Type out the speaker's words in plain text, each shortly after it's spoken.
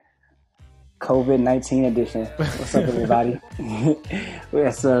COVID-19 edition. What's up, everybody? We're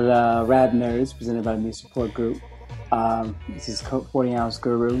Rap Nerds, presented by the Music Support Group. This is 40 Ounce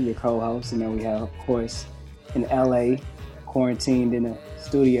Guru, your co-host, and then we have, of course, in LA, quarantined in a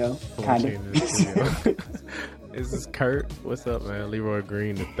studio, kind of. This is Curt. What's up, man? Leroy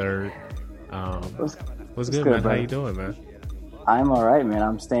Green the third. What's good, man? Bro? How you doing, man? I'm all right, man.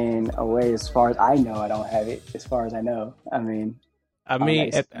 I'm staying away as far as I know. I don't have it. As far as I know, I mean,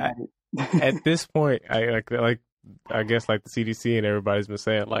 at this point, I guess like the CDC and everybody's been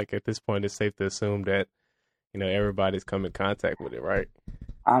saying, like at this point, it's safe to assume that everybody's come in contact with it, right?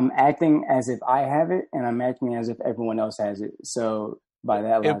 I'm acting as if I have it, and I'm acting as if everyone else has it. So by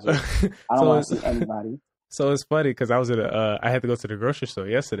that logic, I don't want to see anybody. So it's funny because I was I had to go to the grocery store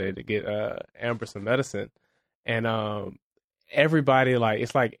yesterday to get Amber some medicine, and everybody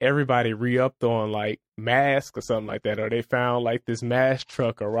everybody re-upped on like masks or something like that, or they found like this mask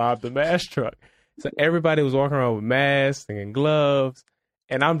truck or robbed the mask truck. So everybody was walking around with masks and gloves,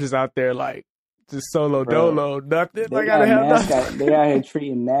 and I'm just out there like just solo dolo, nothing. Like I have nothing. They out here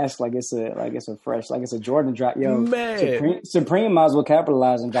treating masks like it's a Jordan drop. Yo, man, Supreme might as well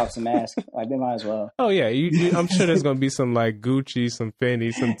capitalize and drop some masks. Like they might as well. Oh yeah, I'm sure there's gonna be some like Gucci, some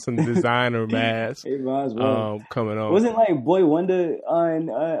Fendi, some designer masks. It might as well coming on. Wasn't like Boy Wonder on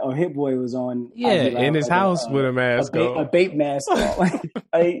or Hit Boy was on? Yeah, in his house with a mask, a bait mask. All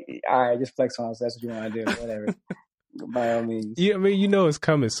right, just flex on us. That's what you want to do. Whatever. By all means. Yeah, I mean, it's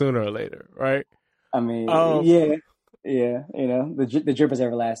coming sooner or later, right? I mean, yeah. The drip is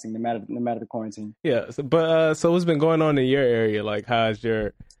everlasting, no matter the quarantine. Yeah, so what's been going on in your area? Like, how's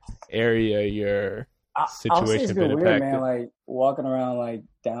your area, your situation been impacted? Weird, man. Like walking around like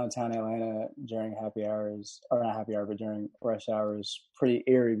downtown Atlanta during happy hours, or not happy hour, but during rush hours, pretty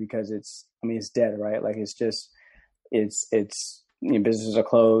eerie because it's dead, right? Like it's businesses are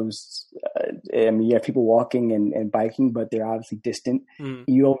closed. You have people walking and biking, but they're obviously distant. Mm.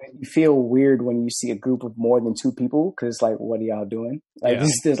 You feel weird when you see a group of more than two people because it's like, what are y'all doing? Like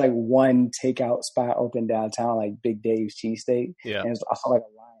there's like one takeout spot open downtown, like Big Dave's Cheesesteak. Yeah, and I saw like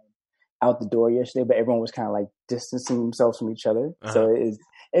a line out the door yesterday, but everyone was kind of like distancing themselves from each other. Uh-huh. So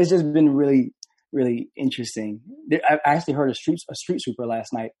it's just been really, really interesting. I actually heard a street sweeper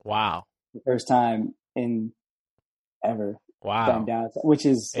last night. Wow, the first time in ever. Wow, which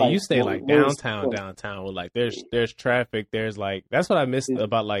is and you stay like downtown with like there's traffic. There's like that's what I missed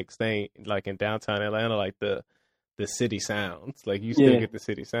about like staying like in downtown Atlanta, like the city sounds. Like you still get the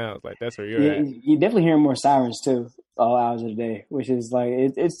city sounds. Like that's where you're at. You definitely hear more sirens too, all hours of the day, which is like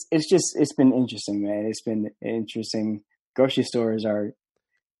it's been interesting, man. It's been interesting. Grocery stores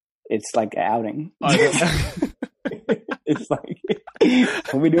it's like an outing. It's like,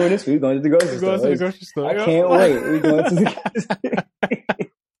 when we doing this, we're going to the grocery store. I can't wait. We're going to the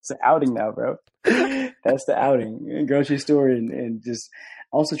It's an outing now, bro. That's the outing. Grocery store and just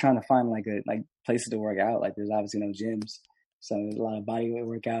also trying to find like places to work out. Like there's obviously no gyms. So there's a lot of body weight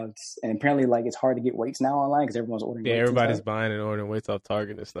workouts. And apparently like it's hard to get weights now online because everyone's ordering weights. Yeah, everybody's buying and ordering weights off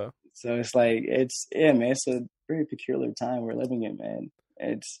Target and stuff. So it's like, man, it's a very peculiar time we're living in, man.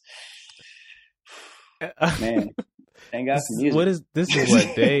 Man. Thank God for music. This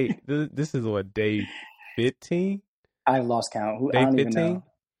is what day 15? I've lost count. Day I don't 15? even know.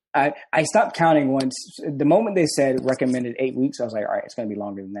 I stopped counting once. The moment they said recommended 8 weeks, I was like, all right, it's going to be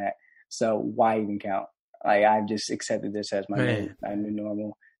longer than that. So why even count? Like I've just accepted this as my new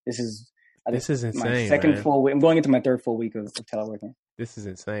normal. This is insane. My second full week. I'm going into my third full week of teleworking. This is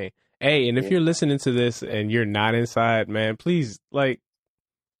insane. Hey, and if you're listening to this and you're not inside, man, please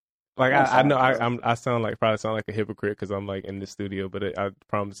I know I probably sound like a hypocrite because I'm like in the studio, but I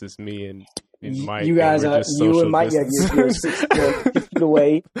promise it's me and Mike. You guys are you and Mike. You're 6 feet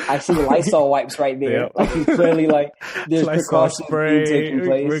away. I see the Lysol wipes right there. Yep. Like you clearly like there's precautions taking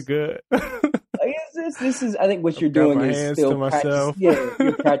place. We're good. Like this is I think what you're doing is still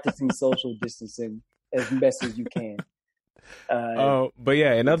you're practicing social distancing as best as you can. But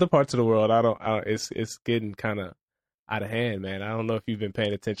yeah, in other parts of the world, I don't. It's getting kind of out of hand, man. I don't know if you've been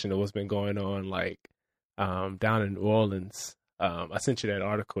paying attention to what's been going on, like down in New Orleans. I sent you that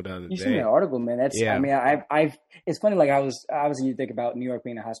article the other day. You sent me that article, man. That's I mean, I've. It's funny. Like I was obviously you think about New York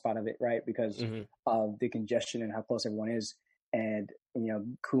being a hotspot of it, right? Because of the congestion and how close everyone is, and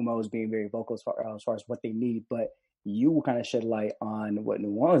Kumo's being very vocal as far as what they need. But you kind of shed light on what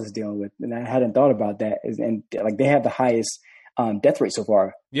New Orleans is dealing with, and I hadn't thought about that. And like they have the highest death rate so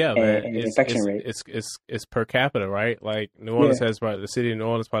far. Yeah, man. And infection rate. It's per capita, right? Like New Orleans has the city of New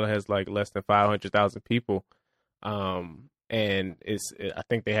Orleans probably has like less than 500,000 people. And I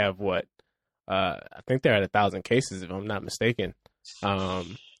think they have I think they're at 1,000 cases if I'm not mistaken.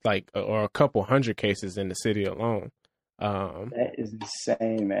 like, or a couple hundred cases in the city alone. That is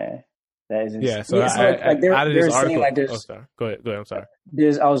insane, man. That is insane. Yeah. So out of they're this saying article, like there's. oh, sorry. Go ahead. I'm sorry.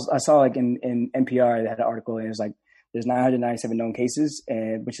 I saw like in NPR they had an article and it was like there's 997 known cases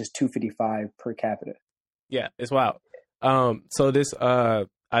and which is 255 per capita. Yeah, it's wild. So this the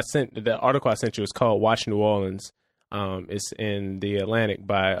article I sent you is called "Watch New Orleans." It's in the Atlantic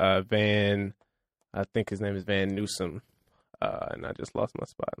by I think his name is Van Newsom, and I just lost my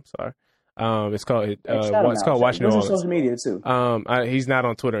spot. I'm sorry. It's called "Watch New Orleans." Social media too. He's not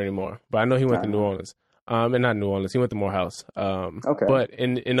on Twitter anymore, but I know he went to New Orleans. And not New Orleans, he went to Morehouse. Okay. But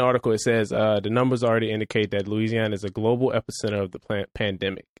in the article it says the numbers already indicate that Louisiana is a global epicenter of the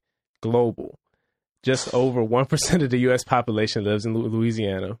pandemic. Global. Just over 1% of the U.S. population lives in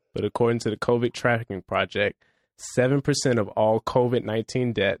Louisiana, but according to the COVID Tracking Project, 7% of all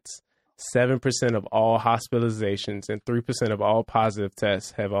COVID-19 deaths, 7% of all hospitalizations, and 3% of all positive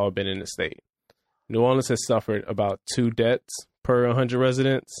tests have all been in the state. New Orleans has suffered about 2 deaths per 100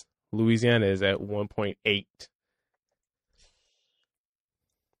 residents. Louisiana is at 1.8.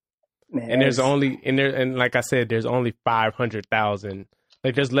 And there's only, and like I said, there's only 500,000.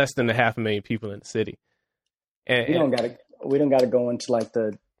 Like there's less than 500,000 people in the city. And we don't gotta go into like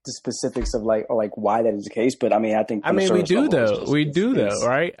the specifics of like why that is the case, but I mean I think we do though,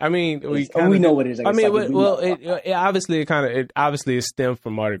 right? I mean we know what it is. It obviously is stemmed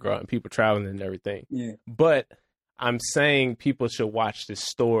from Mardi Gras and people traveling and everything. Yeah. But I'm saying people should watch this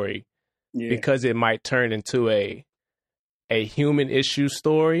story because it might turn into a human issue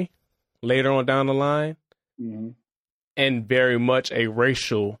story later on down the line. Mm-hmm. And very much a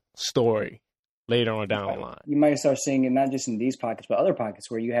racial story later on down the line. You might start seeing it not just in these pockets, but other pockets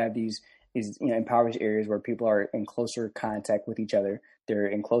where you have these impoverished areas where people are in closer contact with each other. They're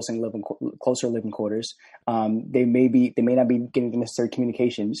in closer living quarters. They may not be getting the necessary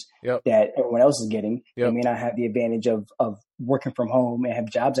communications that everyone else is getting. Yep. They may not have the advantage of working from home and have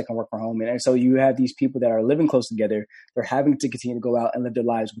jobs that can work from home. And so you have these people that are living close together. They're having to continue to go out and live their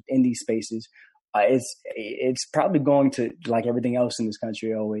lives within these spaces. It's probably going to, like everything else in this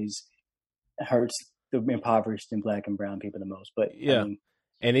country, always hurts the impoverished and Black and brown people the most. But yeah, I mean,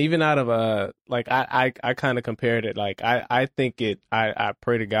 and even out of I kind of compared it. Like I think I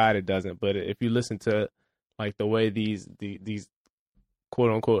pray to God it doesn't. But if you listen to like the way these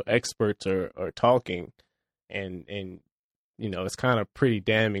quote unquote experts are talking, and it's kind of pretty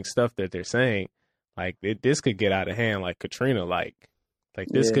damning stuff that they're saying. Like this could get out of hand, like Katrina. Like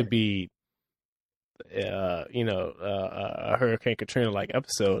this could be. A Hurricane Katrina like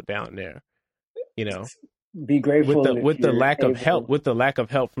episode down there, be grateful with the lack of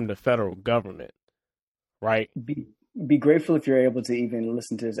help from the federal government, right? Be grateful if you're able to even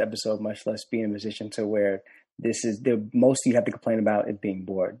listen to this episode, much less be in a position to where this is the most you have to complain about is being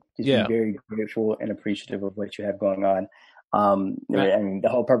bored. Just be very grateful and appreciative of what you have going on. Right. And the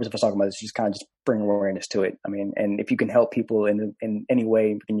whole purpose of us talking about this is just kind of just bring awareness to it. I mean, and if you can help people in any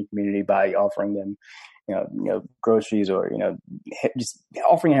way in your community by offering them, groceries or, just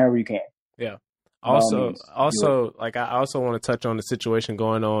offering however you can. Yeah. Also, like I also want to touch on the situation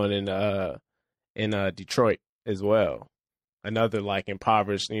going on in Detroit as well. Another like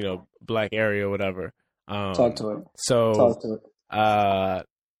impoverished, Black area or whatever. Talk to it. So, Talk to it.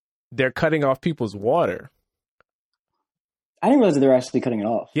 They're cutting off people's water. I didn't realize that they're actually cutting it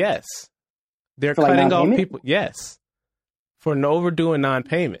off. Yes. They're cutting off people. Yes. For overdue and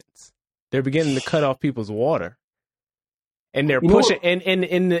non-payments. They're beginning to cut off people's water. And they're pushing,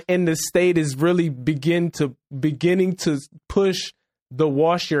 and the state is really beginning to push the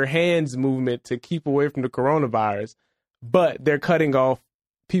wash your hands movement to keep away from the coronavirus, but they're cutting off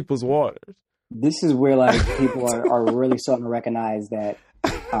people's waters. This is where like people are really starting to recognize that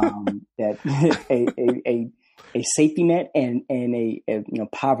that a safety net and a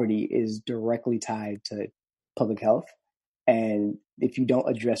poverty is directly tied to public health, and if you don't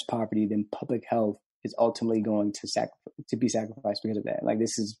address poverty, then public health is ultimately going to be sacrificed because of that. Like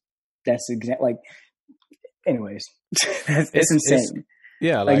anyways, it's insane.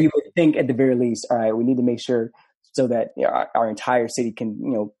 Like you would think at the very least, all right, we need to make sure so that our entire city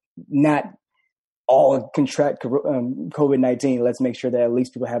can, not all contract COVID-19. Let's make sure that at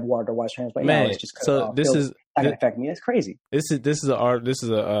least people have water to wash their hands. But now it's just so this is not going to affect me. That's crazy. This is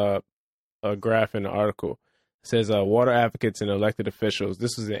a graph in the article. It says water advocates and elected officials.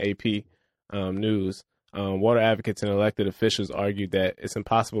 This was in AP News. Water advocates and elected officials argued that it's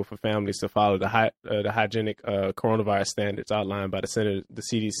impossible for families to follow the hygienic coronavirus standards outlined by the Center, the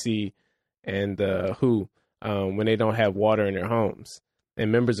CDC, and the WHO when they don't have water in their homes.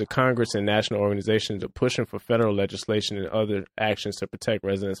 and members of Congress and national organizations are pushing for federal legislation and other actions to protect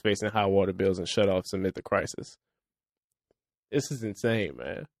residents facing high water bills and shutoffs amid the crisis. This is insane,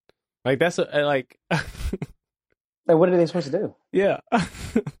 man. Like, that's like what are they supposed to do? Yeah.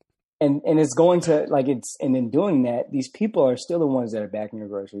 and it's going to and in doing that, these people are still the ones that are backing your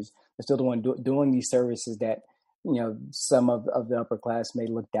groceries. They're still the one doing these services that, some of the upper class may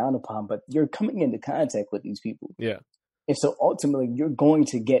look down upon, but you're coming into contact with these people. Yeah. And so ultimately you're going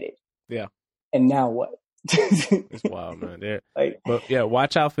to get it. Yeah. And now what? It's wild, man. But yeah,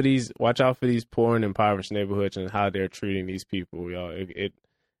 watch out for these poor and impoverished neighborhoods and how they're treating these people, y'all.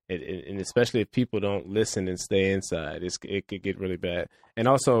 And especially if people don't listen and stay inside, it could get really bad. And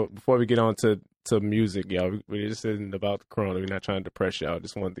also, before we get on to music, y'all, we just isn't about the corona. We're not trying to depress y'all.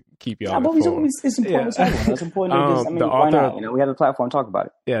 Just wanted to keep y'all informed. It's important to talk about. It's important because, why not? We have a platform to talk about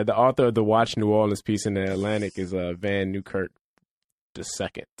it. Yeah, the author of the Watch New Orleans piece in the Atlantic is Van Newkirk II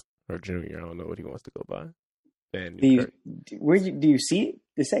or Jr. I don't know what he wants to go by. Van Newkirk. Do you see it?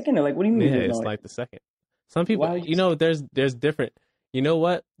 The second? Or what do you mean? Yeah, it's like the second. Some people, there's different. You know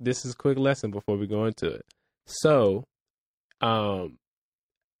what? This is a quick lesson before we go into it. So,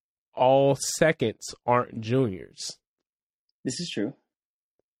 all seconds aren't juniors. This is true.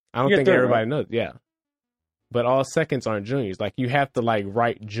 I don't think everybody knows. Yeah. But all seconds aren't juniors. Like, you have to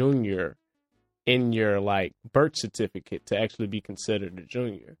write junior in your birth certificate to actually be considered a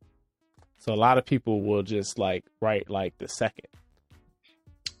junior. So a lot of people will just write the second.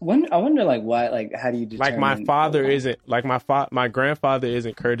 I wonder why, how do you determine? My father isn't my grandfather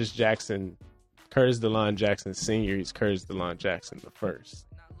isn't Curtis DeLon Jackson Sr. He's Curtis DeLon Jackson the first.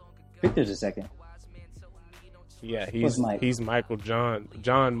 Victor's a second. Yeah, he's Michael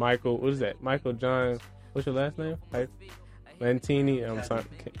John Michael. What is that? Michael John. What's your last name? Lantini. I'm sorry,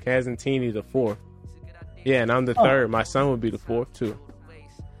 Casantini the fourth. Yeah, and I'm the third. My son would be the fourth too.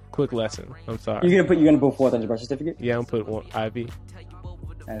 Quick lesson. I'm sorry. You're gonna put fourth on your birth certificate? Yeah, I'm gonna put one IV.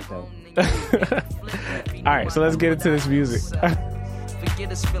 That's dope. All right, so let's get into this music. Forget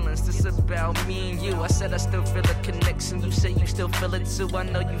his feelings, this is about me and you. I said I still feel a connection, you say you still feel it too. I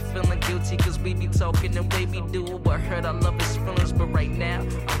know you feeling guilty, cause we be talking the way we do. But hurt, I love his feelings, but right now,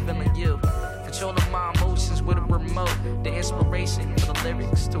 I'm feeling you. Controlling my emotions with a remote. The inspiration for the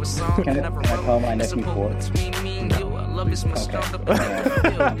lyrics to a song I never wrote. Can I call my nephew for it? Between me and you, I love is much stronger.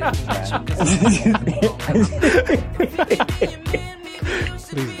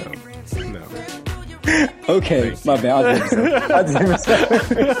 Please don't. No. Okay, my bad.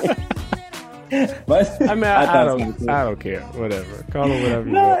 I don't care. Whatever. Call him whatever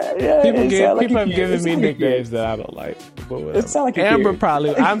you want. Yeah, people have given me nicknames that I don't like. But whatever. It sounds like Amber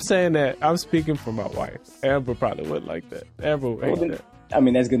probably. I'm saying that. I'm speaking for my wife. Amber probably wouldn't like that. Amber would hate that. I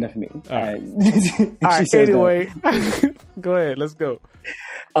mean, that's good enough for me. All right. All right. Anyway, go ahead. Let's go.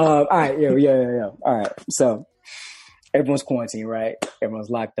 All right. Yeah. All right. So everyone's quarantined, right? Everyone's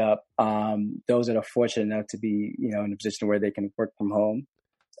locked up. Those that are fortunate enough to be, in a position where they can work from home,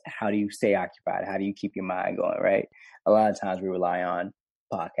 how do you stay occupied? How do you keep your mind going, right? A lot of times we rely on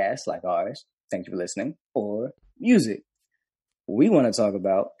podcasts like ours. Thank you for listening. Or music. We want to talk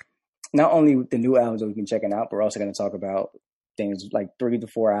about not only the new albums that we've been checking out, but we're also going to talk about things like 3 to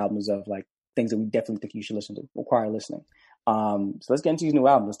 4 albums of things that we definitely think you should listen to, require listening. So let's get into these new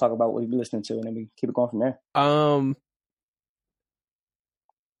albums. Let's talk about what we've been listening to, and then we keep it going from there.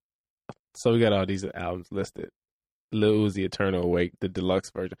 So we got all these albums listed. Lil Uzi, Eternal Awake, the deluxe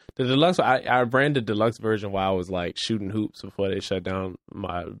version. The deluxe, I ran the deluxe version while I was shooting hoops before they shut down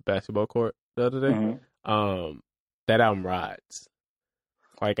my basketball court the other day. Mm-hmm. That album rides.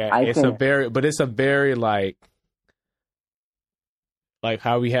 It's a very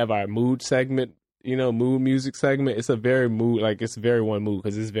how we have our mood segment, mood music segment. It's a very mood, it's very one mood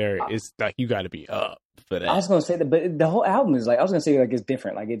because it's you got to be up for that. I was gonna say that, but the whole album is I was gonna say it's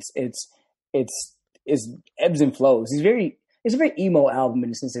different. It's ebbs and flows. It's a very emo album in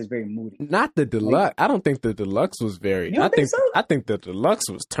the sense that it's very moody. Not the deluxe. I don't think the deluxe was very. You don't think so? I think the deluxe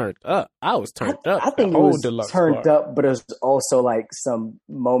was turned up. I was turned up. I think it was turned up, but it was also some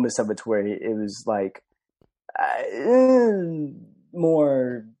moments of it where it was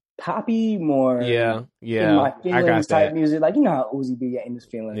more poppy, more in my feelings type music. You know how Uzi be in his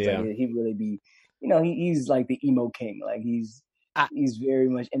feelings. Yeah. He really be. He's the emo king. He's very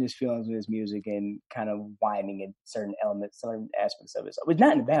much in his feelings with his music and kind of whining in certain elements, certain aspects of it. So, but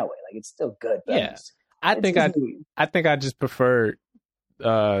not in a bad way. It's still good. Yeah, I think I just preferred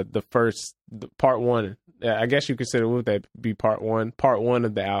the part one. I guess you consider would that be part one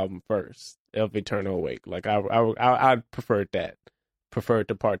of the album first of Eternal Awake. I preferred that. Preferred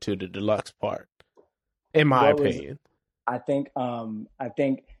the part two, the deluxe part, in my opinion. I think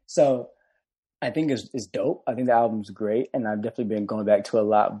so. I think it's dope. I think the album's great, and I've definitely been going back to it a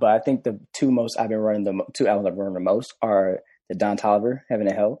lot. But I think the two albums I've been running the most are the Don Toliver, Heaven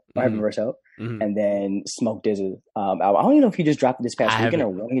and Hell, or Heaven vs. Hell, and then Smoke DZA's album. I don't even know if he just dropped it this past weekend or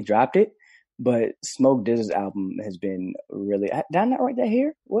when he dropped it. But Smoke DZA's album has been really. Did I not write that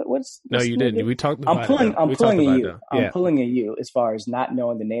here? What's no, you didn't. We talked about it. I'm pulling at you. I'm pulling at you as far as not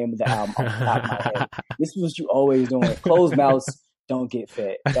knowing the name of the album off the top of my head. This is what you always doing. Closed mouths don't get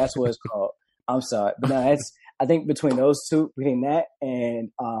fed. That's what it's called. I'm sorry, but no, I think between those two, between that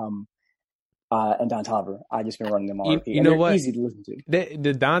and Don Toliver, I just been running them on repeat. You know what? Easy to listen to.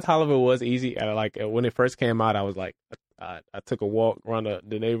 The Don Toliver was easy. Like when it first came out, I was like, I took a walk around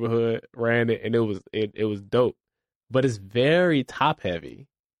the neighborhood, ran it, and it was dope. But it's very top heavy,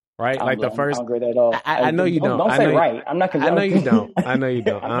 right? Like the first. I don't agree with that at all. I know you don't. Don't say right. I'm not. I know you don't. I know you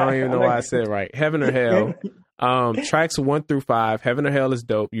don't. I don't even know why I said right. Heaven or Hell. Tracks 1 through 5, Heaven or Hell is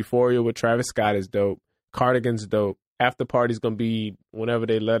dope. Euphoria with Travis Scott is dope. Cardigan's dope. After Party's gonna be whenever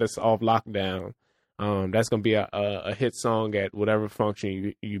they let us off lockdown. That's gonna be a hit song at whatever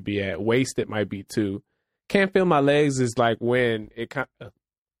function you be at. Wasted might be too. Can't Feel My Legs is like when it Can't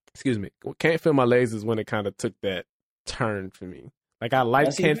Feel My Legs is when it kind of took that turn for me. Like I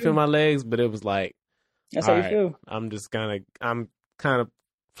like Can't Feel My Legs, but it was like that's how you feel. I'm kind of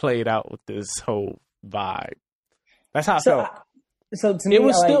played out with this whole vibe. That's how I felt. So to me, it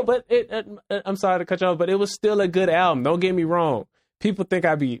was still, but I'm sorry to cut you off, but it was still a good album. Don't get me wrong. People think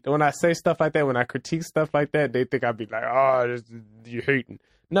when I say stuff like that, when I critique stuff like that, they think I'd be like, oh, you're hating.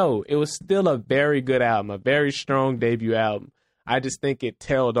 No, it was still a very good album, a very strong debut album. I just think it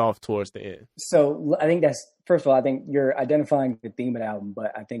tailed off towards the end. So I think first of all, I think you're identifying the theme of the album,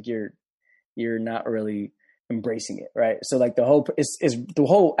 but I think you're not really embracing it, right? So like the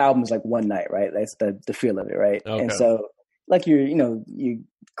whole album is like one night, right? That's the feel of it, right? Okay. And so like you're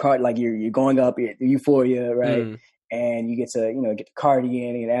going up, you're Euphoria, right? And you get to get the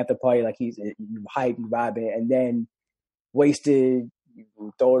Cardigan and After Party, like you hype and vibing, and then Wasted, you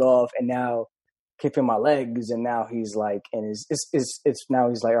throw it off, and now Can't Feel My Legs, and now he's like, and it's now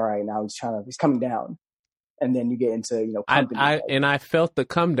he's like, all right, now he's coming down, and then you get into Company. I felt the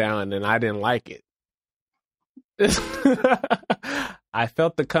come down, and I didn't like it. I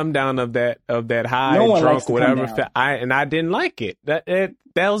felt the come down of that high, drunk, whatever. I didn't like it.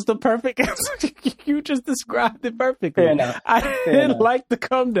 That was the perfect answer. You just described it perfectly. Fair enough. I didn't like the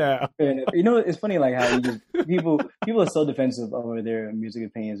come down. Fair enough. It's funny like how people are so defensive over their music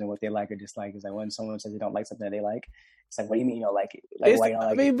opinions and what they like or dislike. It's like when someone says they don't like something that they like, it's like, what do you mean you don't like it? Like, why you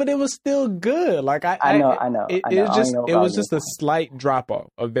don't like it? But it was still good. Like I know. It was just a slight drop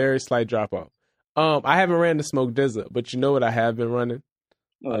off, a very slight drop off. I haven't ran the Smoke DZA, but you know what I have been running?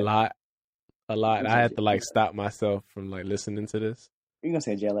 What? A lot. I had to stop myself from listening to this. You're gonna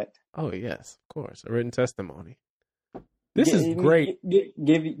say Dialect? Oh yes, of course. A written testimony. This is great.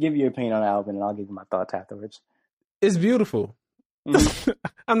 Give your opinion on the album, and I'll give you my thoughts afterwards. It's beautiful. Mm-hmm.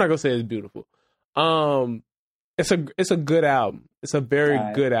 I'm not gonna say it's beautiful. It's a good album. It's a very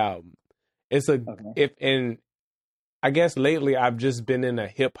good album. And I guess lately I've just been in a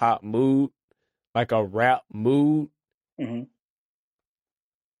hip hop mood, like a rap mood. Mm-hmm.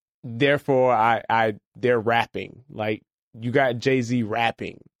 Therefore, they're rapping. Like you got Jay-Z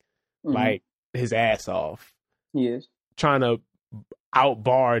rapping, like his ass off. He is trying to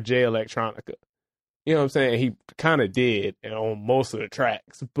outbar Jay Electronica. You know what I'm saying? He kind of did on most of the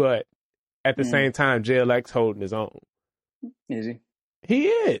tracks, but at the same time, Jay Elec's holding his own. Is he? He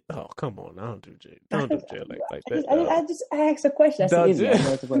is. Oh, come on! Don't do Jay Elec like that. I asked a question. Don't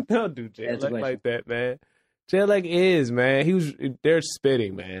do Jay Elec like that, man. Jay Elec is, man. They're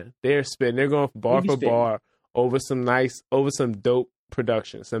spitting, man. They're spitting. They're going bar for bar over some dope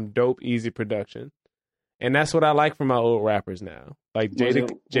production, some dope, easy production. And that's what I like from my old rappers now. Like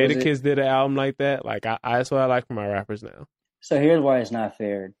Jadakiss did an album like that. Like that's what I like from my rappers now. So here's why it's not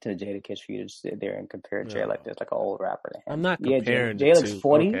fair to Jadakiss for you to sit there and compare Jay Elec as like an old rapper to him. I'm not comparing. Jay Elec's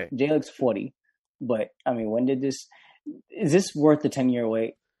 40. Okay. Jay Elec's 40. But I mean, when did this? Is this worth the 10-year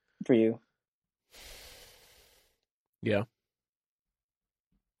wait for you? Yeah.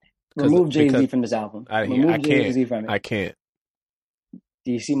 Remove Jay-Z from this album. I can't. Jay-Z from it. I can't.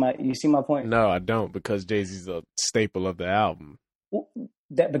 Do you see my point? No, I don't, because Jay-Z's a staple of the album. Well,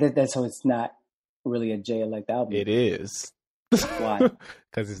 that's so it's not really a Jay Elec album. It is. Why?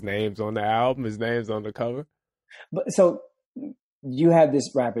 Because his name's on the album. His name's on the cover. But so you have this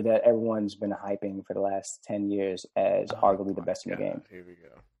rapper that everyone's been hyping for the last 10 years as arguably the best in the game. Here we go.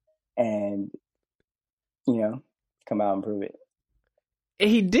 And come out and prove it.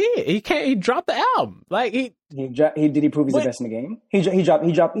 He did. He dropped the album. Like did he prove he's the best in the game? He dropped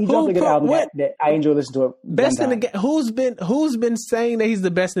a good album that I enjoy listening to it. Best in the game. Who's been saying that he's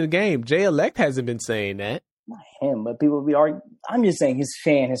the best in the game? Jay Elect hasn't been saying that. Not him, but people be arguing. I'm just saying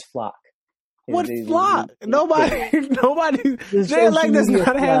his flock. What flock? Nobody. Jay Elect does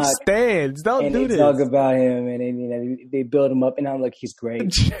not have stands. Don't do this. Talk about him, and they build him up, and I'm like, he's great.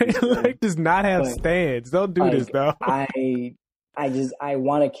 Jay Elect does not have stands. Don't do this, though. I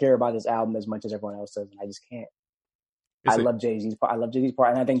want to care about this album as much as everyone else does, and I just can't. I love Jay-Z's part,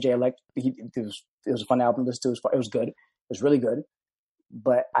 and I think Jay Elect, it was a fun album to listen to. It was good. It was really good,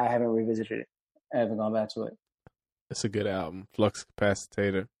 but I haven't revisited it. I haven't gone back to it. It's a good album. Flux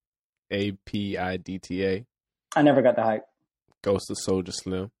Capacitator, APIDTA. I never got the hype. Ghost of Soulja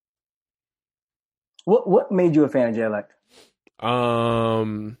Slim. What made you a fan of Jay Elect?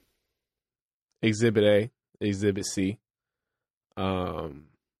 Exhibit A, Exhibit C. And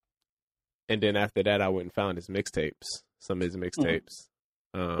then after that, I went and found his mixtapes. Some of his mixtapes.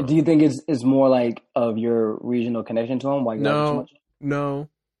 Do you think it's more like of your regional connection to him? Why you like it so much? No.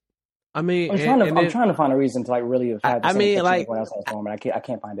 I mean, I'm trying to find a reason to like really have the same like else going, but I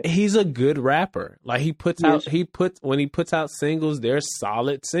can't find it. He's a good rapper. Like when he puts out singles, they're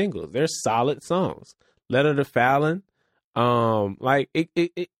solid singles. They're solid songs. Letter to Fallon, like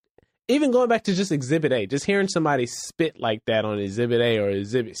it even going back to just Exhibit A, just hearing somebody spit like that on Exhibit A or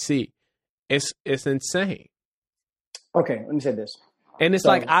Exhibit C, it's insane. Okay, let me say this. And it's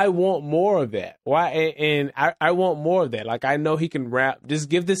like, I want more of that. Why? And I want more of that. Like, I know he can rap. Just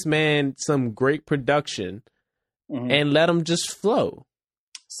give this man some great production and let him just flow.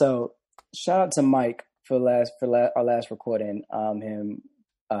 So, shout out to Mike for our last recording. Him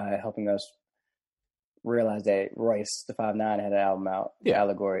helping us realize that Royce the 5'9" had an album out. Yeah.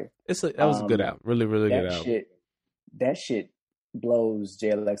 Allegory. That was a good album. Really, really good album. That shit blows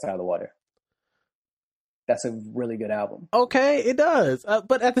JLX out of the water. That's a really good album. Okay, it does.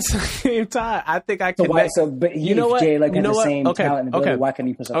 But at the same time, I think I can. But you know what? Jay has the same talent and ability. Why can't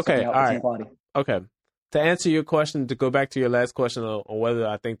he put something out with the same quality? Okay. To answer your question, to go back to your last question on whether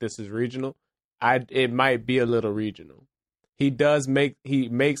I think this is regional, it might be a little regional. He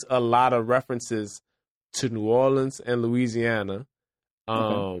makes a lot of references to New Orleans and Louisiana,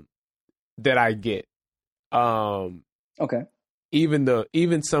 that I get. Okay.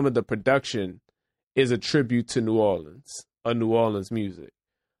 Even some of the production is a tribute to New Orleans music.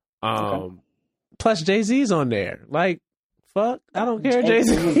 Plus Jay-Z's on there. Like, fuck, I don't care.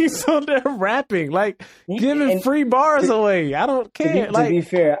 Jay-Z's on there rapping, like giving free bars away. I don't care. To be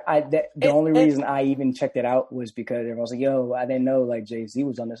fair, the only reason I even checked it out was because everyone was like, "Yo, I didn't know like Jay-Z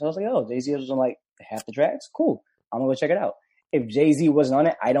was on this." So I was like, "Oh, Jay-Z was on like half the tracks. Cool, I'm gonna go check it out." If Jay-Z wasn't on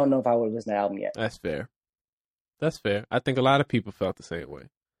it, I don't know if I would have listened to the album yet. That's fair. I think a lot of people felt the same way.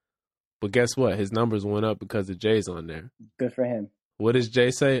 But guess what? His numbers went up because of Jay's on there. Good for him. What does Jay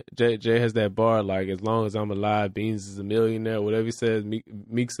say? Jay has that bar like, as long as I'm alive, Beans is a millionaire. Whatever he says,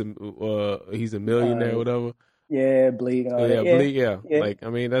 Meek's he's a millionaire. Whatever. Yeah, Bleak. Bleak. Yeah. Like, I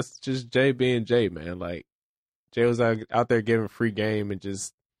mean, that's just Jay being Jay, man. Like, Jay was out there giving free game and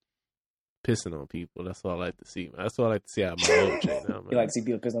just pissing on people. That's what I like to see, man. That's what I like to see out of my old Jay now, man. You like to see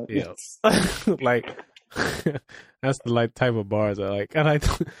people pissing on people? Yeah. Like. That's the type of bars I like. I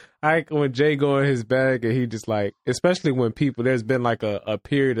like when Jay go in his bag and he just like, especially when there's been like a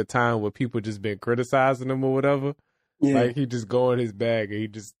period of time where people just been criticizing him or whatever. Yeah. Like he just go in his bag and he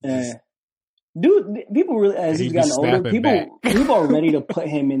just dude, people really, as he's gotten older, people are ready to put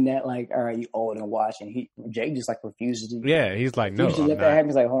him in that like, all right, you old and watch, and Jay just like refuses to. Yeah, he's like, no, let that happen.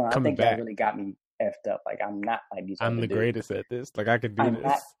 He's like, hold on, I think that really got me effed up. Like I'm not like these. I'm the greatest at this. Like I could do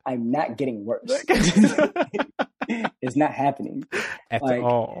this. I'm not getting worse. It's not happening at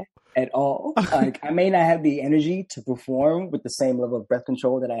all. Like I may not have the energy to perform with the same level of breath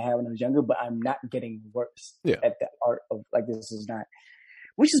control that I had when I was younger, but I'm not getting worse at the art of like this is not.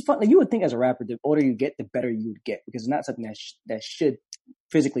 Which is fun. Like, you would think as a rapper, the older you get, the better you would get because it's not something that should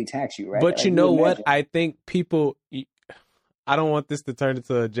physically tax you, right? But like, you know what? I think people. I don't want this to turn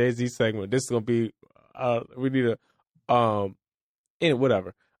into a Jay-Z segment. This is gonna be. We need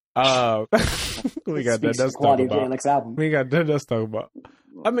whatever. We got that. That's talk about. We got that. Let's talk about.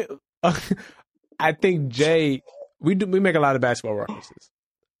 I mean, I think Jay. We make a lot of basketball references.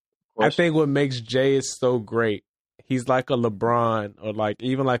 I think what makes Jay is so great. He's like a LeBron or like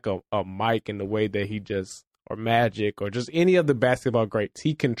even like a Mike in the way that he just or Magic or just any of the basketball greats.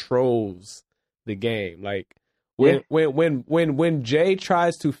 He controls the game. Like when Jay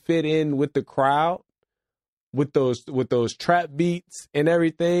tries to fit in with the crowd with those trap beats and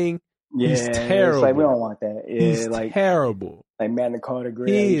everything, he's terrible. It's like we don't want that. Yeah, he's like terrible. Like Magna Carta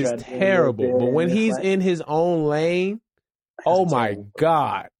Grill. He is terrible. But when he's in his own lane, oh my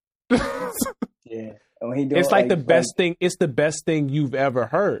God. Yeah. When he it's like the best thing. It's the best thing you've ever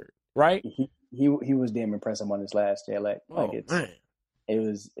heard, right? He was damn impressive on his last year. It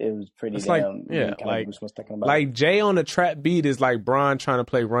was pretty it's damn. Like Jay on the trap beat is like Bron trying to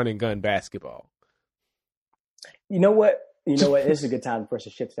play run and gun basketball. You know what? This is a good time for us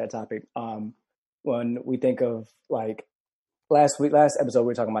to shift to that topic. When we think of like last episode, we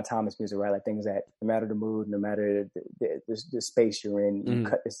were talking about Thomas music, right? Like things that no matter the mood, no matter the space you're in,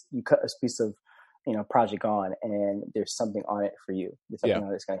 you cut a piece of project on, and there's something on it for you. There's something on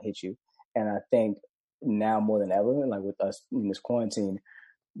it that's gonna hit you. And I think now more than ever, like with us in this quarantine,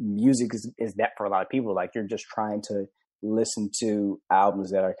 music is that for a lot of people. Like you're just trying to listen to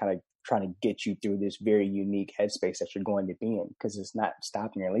albums that are kind of trying to get you through this very unique headspace that you're going to be in, because it's not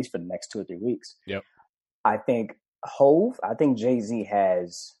stopping, at least for the next 2 or 3 weeks. Yep. I think Jay-Z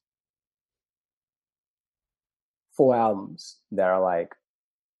has 4 albums that are like,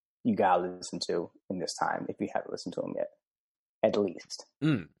 you gotta listen to in this time if you haven't listened to them yet, at least.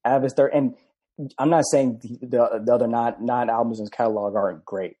 Out of his third, and I'm not saying the other nine albums in his catalog aren't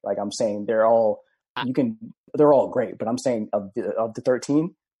great. Like I'm saying they're all great, but I'm saying of the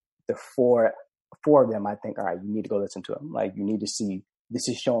 13, the four of them, I think, all right, you need to go listen to them. Like you need to see, this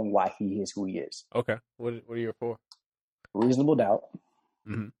is showing why he is who he is. Okay. What are your 4? Reasonable Doubt.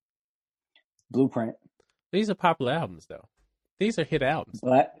 Mm-hmm. Blueprint. These are popular albums though. These are hit albums.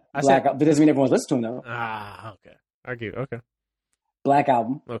 Black but doesn't mean everyone's listening to them though. Okay. I get it. Okay. Black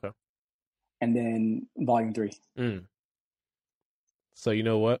Album. Okay. And then Volume 3. So you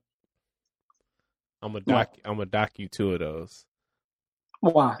know what? I'm gonna dock you 2 of those.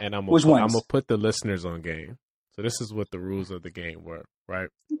 Why? And Which ones? I'm gonna put the listeners on game. So this is what the rules of the game were, right?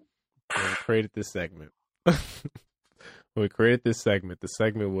 When we created this segment. The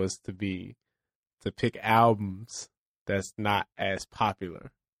segment was to pick albums that's not as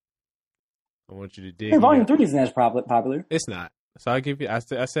popular. I want you to dig. Hey, Volume 3 isn't as popular. It's not. So I'll give you. I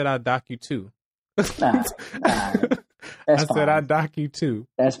said I'd dock you 2. Nah, I said I'd dock you 2.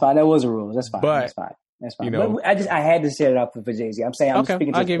 That's fine. That was a rule. That's fine. That's fine. But I had to set it up for Jay-Z. I'm saying I'm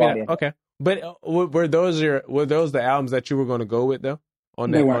speaking to I'll give you that. Okay. But were those the albums that you were going to go with though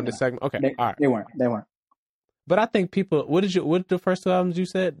on this segment? Okay. All right. They weren't. But I think people. What the first 2 albums you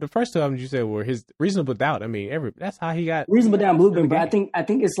said? The first 2 albums you said were his Reasonable Doubt. I mean, that's how he got Reasonable Doubt, Blueprint. But I think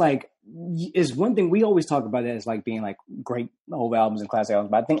it's like, it's one thing we always talk about that as like being like great old albums and classic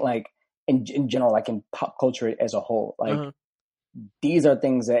albums. But I think like in general, like in pop culture as a whole, like these are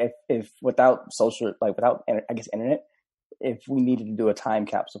things that if without social, like without I guess internet, if we needed to do a time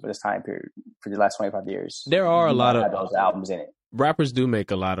capsule for this time period for the last 25 years, there are a lot of those albums in it. Rappers do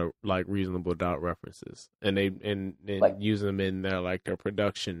make a lot of like Reasonable Doubt references, and they like, use them in their like their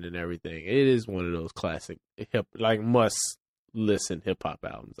production and everything. It is one of those classic must listen hip hop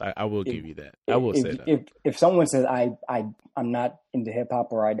albums. I will give you that. I will say that. If someone says I'm not into hip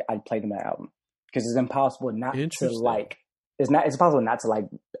hop, or I'd play them that album, because it's impossible not to like. It's impossible not to like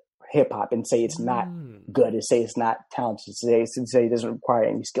hip hop and say it's not good, and say it's not talented, say it doesn't require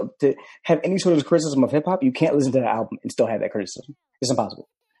any skill. To have any sort of criticism of hip hop, you can't listen to that album and still have that criticism. It's impossible.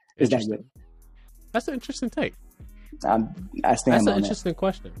 It's that good. That's an interesting take. I stand That's on an that. Interesting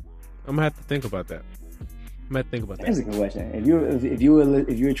question. I'm gonna have to think about that. That's a good question. If you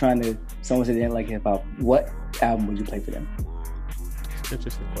were trying to, someone said they didn't like hip hop, what album would you play for them?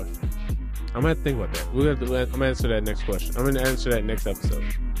 Interesting question. I'm gonna have to think about that. I'm gonna answer that next question. I'm gonna answer that next episode.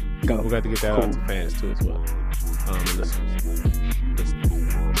 Go. We're gonna have to get that out to fans too as well. And listeners.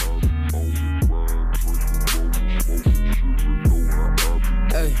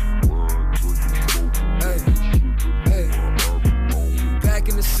 Hey.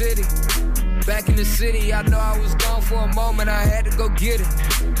 Back in the city, I know I was gone for a moment. I had to go get it.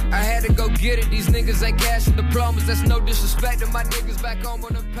 These niggas ain't cashing diplomas. That's no disrespect to my niggas back home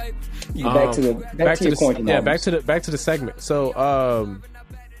on the papers. Back to the back to the segment. So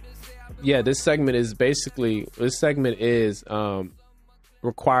this segment is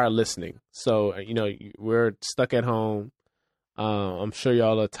require listening. So we're stuck at home. I'm sure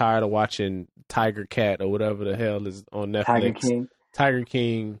y'all are tired of watching Tiger Cat or whatever the hell is on Netflix. Tiger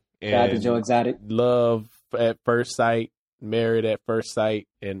King. And Joe Exotic. Love at First Sight, Married at First Sight,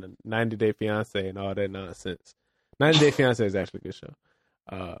 and 90 Day Fiance and all that nonsense. 90 Day Fiance is actually a good show.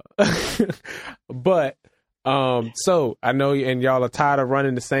 But so I know and y'all are tired of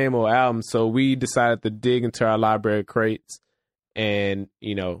running the same old albums, so we decided to dig into our library crates and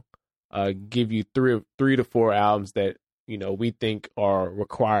give you three to four albums that we think are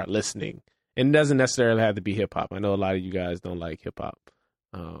required listening. And it doesn't necessarily have to be hip hop. I know a lot of you guys don't like hip hop,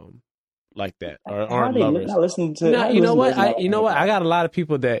 like that, or aren't lovers. You know what? I got a lot of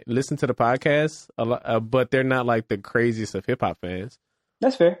people that listen to the podcast, but they're not like the craziest of hip hop fans.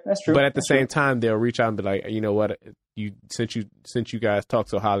 That's fair. That's true. But at the same time, they'll reach out and be like, you know what? Since you guys talk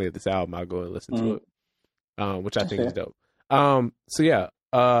so highly of this album, I'll go and listen to it, which I think is dope. So yeah,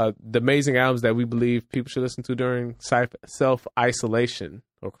 the amazing albums that we believe people should listen to during self-isolation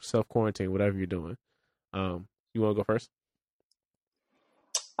or self-quarantine, whatever you're doing. You want to go first?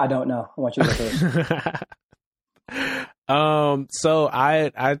 I don't know. I want you to go first. So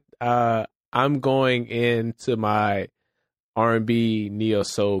I'm going into my R&B neo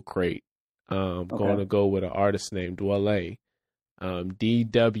soul crate. Going to go with an artist named Dwele, Dwele,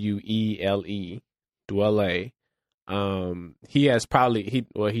 Dwele. He has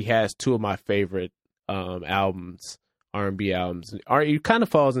two of my favorite albums, R&B albums. He kind of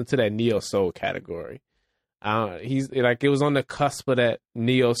falls into that neo soul category. He's like, it was on the cusp of that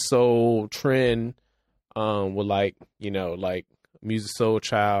neo soul trend, with like Music Soul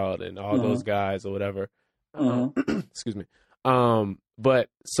Child and all those guys or whatever. Excuse me. But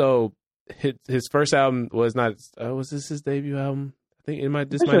so his first album was not. Was this his debut album? I think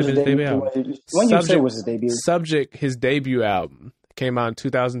this might have been his debut album. When you say was his debut? Subject, his debut album came out in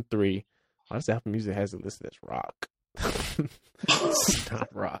 2003. Why does Apple Music has it listed as rock? It's not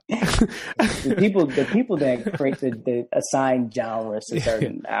rock. the people that create the assigned genres to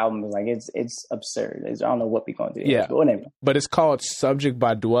certain albums, like it's absurd. I don't know what we're going to do. Yeah, but whatever. But it's called Subject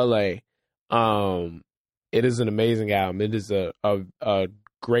by Dwele. It is an amazing album. It is a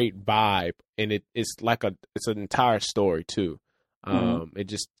great vibe, and it's an entire story too. It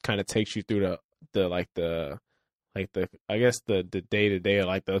just kind of takes you through the I guess the day to day,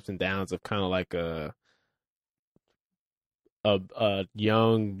 like the ups and downs of kind of like a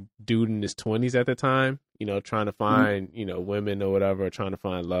young dude in his 20s at the time, trying to find, women or whatever, trying to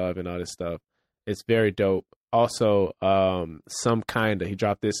find love and all this stuff. It's very dope. Also, Some Kinda, he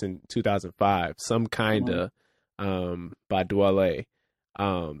dropped this in 2005, Some Kinda, by Dwele.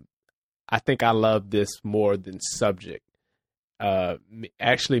 I think I love this more than Subject.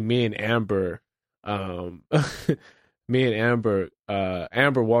 Actually, me and Amber Amber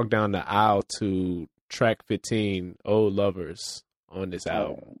walked down the aisle to track 15, Old Lovers, on this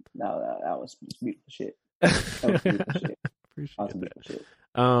album. No, that was beautiful shit. That was beautiful shit. Appreciate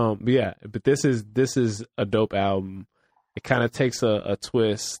that. But this is a dope album. It kind of takes a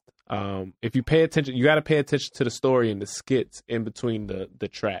twist. If you pay attention, you got to pay attention to the story and the skits in between the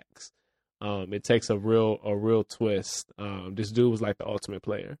tracks. It takes a real twist. This dude was like the ultimate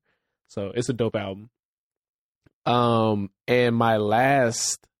player, so it's a dope album. And my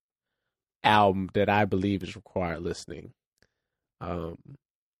last album that I believe is required listening. I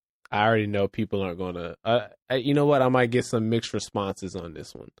already know people aren't gonna. You know what? I might get some mixed responses on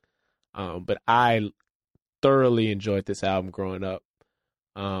this one. But I thoroughly enjoyed this album growing up.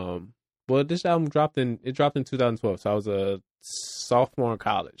 Well, this album dropped in 2012, so I was a sophomore in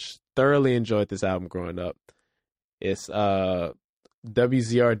college. Thoroughly enjoyed this album growing up. It's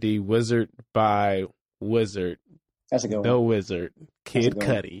WZRD, Wizard by Wizard. That's a good one. No Wizard, Kid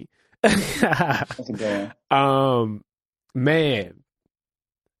Cudi. That's a good one. Man,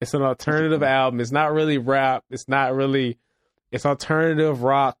 it's an alternative album. It's not really rap. It's alternative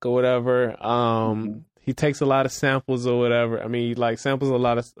rock or whatever. He takes a lot of samples or whatever. I mean, he samples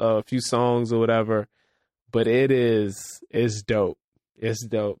a few songs or whatever. But it's dope. It's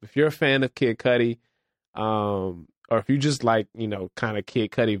dope. If you're a fan of Kid Cudi, or if you just like, kind of Kid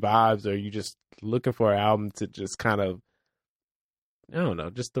Cudi vibes, or you just looking for an album to just kind of, I don't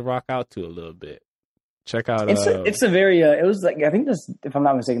know, just to rock out to a little bit, check out. It's a very. It was like, I think this, if I'm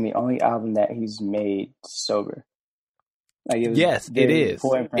not mistaken, the only album that he's made sober. Like, it was, yes, it is.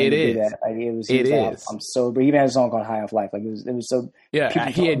 It is. Like, it is. I'm sober. He even had a song called "High Off Life." Like, it was so. Yeah,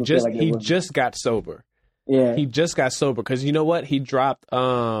 he just got sober. Yeah, he just got sober because you know what? He dropped.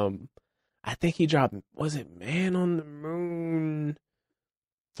 I think he dropped. Was it Man on the Moon?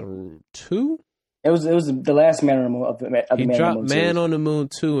 2? It was the last Man on the Moon of the He Man dropped on the Moon Man series. on the Moon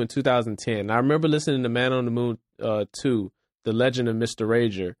 2 in 2010. I remember listening to Man on the Moon 2, The Legend of Mr.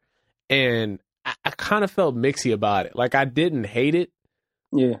 Rager, and I kind of felt mixy about it. Like, I didn't hate it,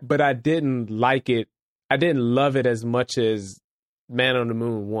 but I didn't like it. I didn't love it as much as Man on the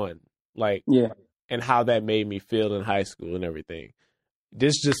Moon 1. And how that made me feel in high school and everything.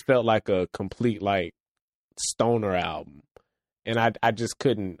 This just felt like a complete, stoner album. And I just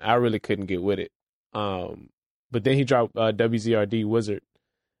couldn't, I really couldn't get with it. But then he dropped WZRD, Wizard.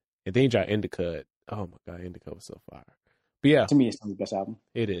 And then he dropped Indica. Oh my God, Indica was so fire. But yeah. To me, it's the best album.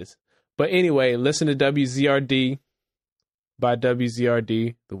 It is. But anyway, listen to WZRD by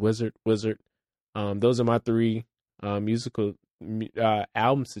WZRD, the Wizard. Those are my 3 musical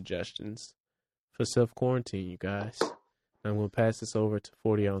album suggestions for self-quarantine, you guys. I'm going to pass this over to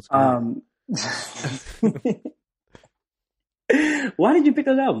 40 Ounce. Why did you pick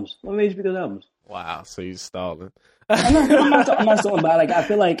those albums? What made you pick those albums? Wow, so you're stalling. I'm not stalling, but like I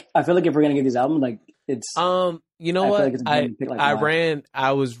feel like if we're gonna get these albums, like it's you know what?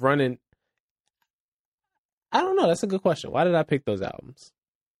 I was running. I don't know. That's a good question. Why did I pick those albums?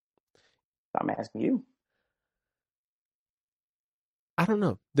 I'm asking you. I don't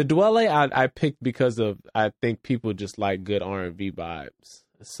know. The Dwelle I picked because of I think people just like good R&B vibes,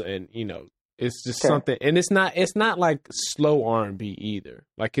 and it's just something, and it's not like slow R&B either.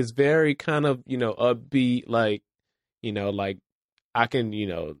 Like it's very kind of upbeat, like like I can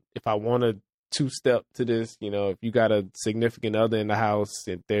if I want to 2-step to this, if you got a significant other in the house,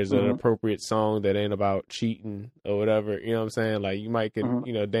 if there's an appropriate song that ain't about cheating or whatever, you know what I'm saying? Like you might can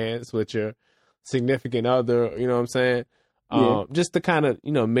dance with your significant other, you know what I'm saying? Just to kind of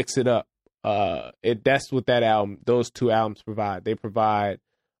mix it up. That's what that album, those 2 albums provide. They provide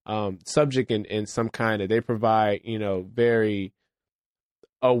subject in some kind of, they provide very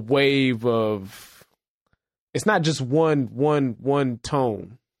a wave of, it's not just one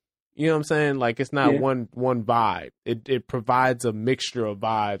tone, you know what I'm saying? Like it's not one vibe. It provides a mixture of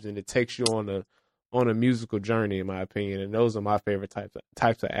vibes, and it takes you on a musical journey, in my opinion. And those are my favorite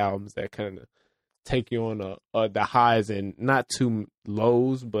types of albums that kind of take you on the highs and not too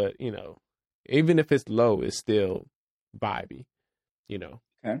lows, but even if it's low, it's still vibey.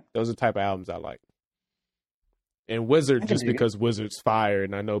 Those are the type of albums I like. And Wizard, just because Wizard's fire,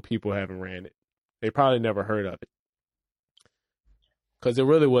 and I know people haven't ran it, they probably never heard of it because it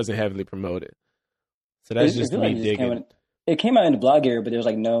really wasn't heavily promoted. So that's just me digging. It came out in the blog area, but there was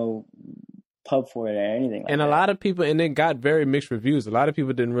like no pub for it or anything. And a lot of people, and it got very mixed reviews. A lot of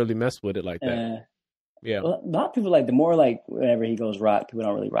people didn't really mess with it like that. Yeah, well, a lot of people like the more like whenever he goes rock, people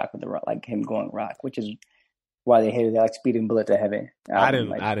don't really rock with the rock, like him going rock, which is why they hated it, like Speeding Bullet to Heaven. I didn't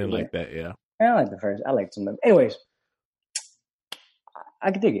like that. Yeah, I like the first. I liked some of them. Anyways, I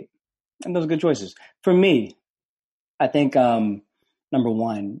could dig it, and those are good choices for me. I think number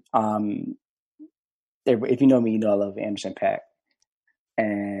one, if you know me, you know I love Anderson .Paak,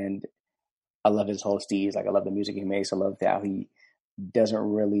 and I love his whole steez. Like I love the music he makes. I love how he doesn't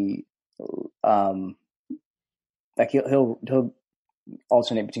really like he'll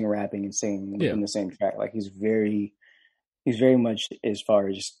alternate between rapping and singing in the same track. Like he's very much as far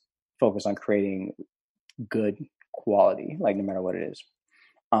as just focused on creating good quality, like no matter what it is.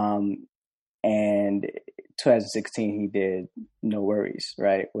 And 2016 he did No Worries,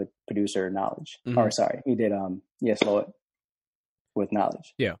 right, with producer Knowledge. Or sorry, he did Yes Lord with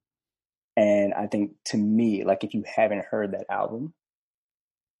Knowledge. Yeah. And I think to me, like if you haven't heard that album,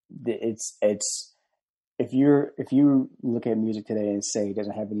 it's if you look at music today and say it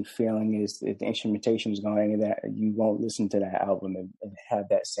doesn't have any feeling, if the instrumentation is going, that you won't listen to that album and have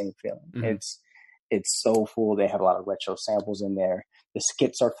that same feeling. It's soulful. They have a lot of retro samples in there. The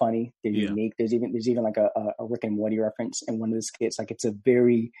skits are funny. They're unique. There's even like a Rick and Morty reference in one of the skits. Like it's a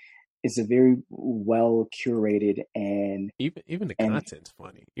very well curated, and even the content's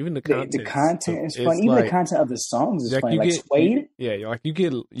funny. Even the content is funny. Even the content of the songs is funny. Like Suede. Like you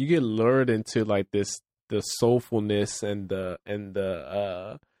get lured into like the soulfulness and the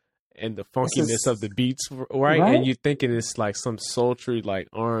funkiness of the beats, right? And you're thinking it's like some sultry like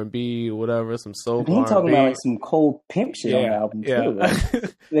R&B or whatever, some soul. He's talking about like some cold pimp shit on the album too.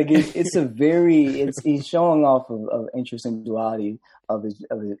 Right? Like he's showing off of interesting duality of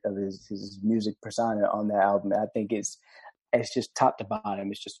his music persona on that album. I think it's just top to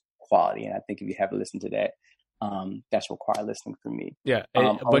bottom. It's just quality, and I think if you haven't listened to that, that's required listening for me. Yeah,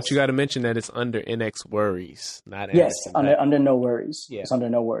 but you got to mention that it's under NX Worries, not yes, under No Worries. Yeah. It's under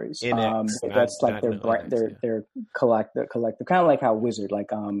No Worries. NX, that's like their brand, their collective, kind of like how Wizard,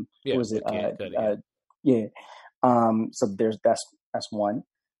 like was it? So that's one.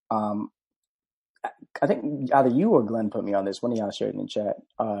 I think either you or Glenn put me on this. One of y'all shared in the chat.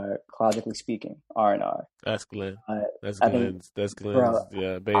 Logically Speaking, R&R. That's Glenn. That's Glenn's. Bro,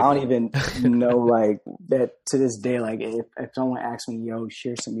 yeah, baby. I don't even know like that to this day. Like if someone asks me, "Yo,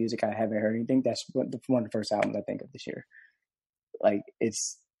 share some music," I haven't heard anything. That's one of the first albums I think of this year. Like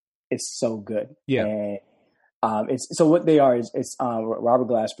it's so good. Yeah. And it's so what they are is it's Robert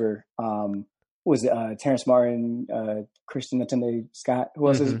Glasper. Was it Terrence Martin, Christian Attende Scott? Who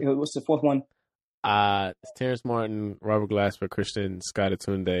else is? What's the fourth one? It's Terrence Martin, Robert Glasper, Christian Scott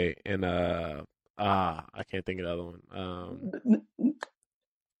Attende, and I can't think of the other one.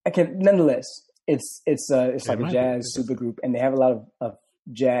 nonetheless, it's like a jazz supergroup, and they have a lot of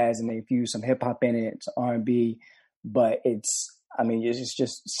jazz, and they infuse some hip hop in it, it's R&B, but it's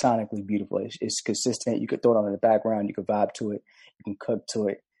just sonically beautiful. It's consistent. You could throw it on in the background. You could vibe to it. You can cook to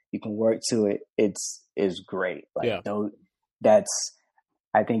it. You can work to it. It's great. That's.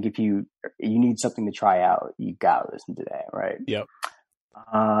 I think if you need something to try out, you gotta listen to that, right? Yep.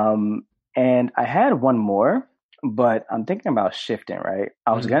 And I had one more, but I'm thinking about shifting. Right.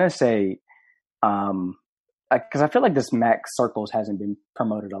 I was gonna say, because I feel like this Mac Circles hasn't been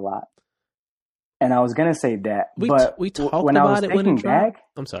promoted a lot. And I was gonna say that, but we talked when about I was it when thinking it dropped. back,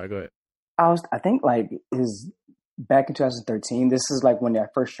 I'm sorry. Go ahead. I think like back in 2013. This is like when I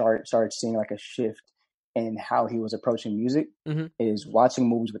first started seeing like a shift in how he was approaching music. Is watching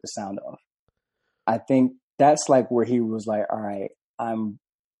movies with the sound off. I think that's like where he was like, all right, I'm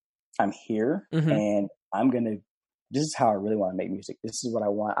here, and I'm gonna. This is how I really want to make music. This is what I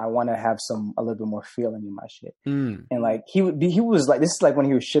want. I want to have a little bit more feeling in my shit. And like he was like, this is like when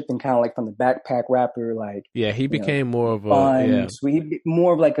he was shifting kind of like from the backpack rapper, like he became more of a sweet,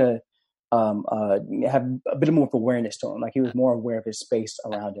 more of like a have a bit more of awareness to him. Like he was more aware of his space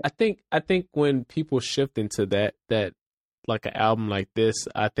around him. I think when people shift into that like an album like this,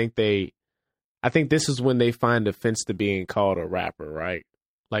 I think this is when they find offense to being called a rapper, right?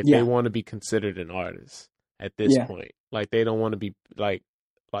 Like they want to be considered an artist at this point. Like they don't want to be like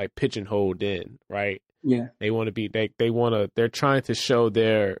pigeonholed in, right? Yeah. They want to be they're trying to show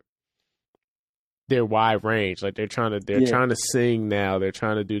their wide range. Like they're trying to sing now, they're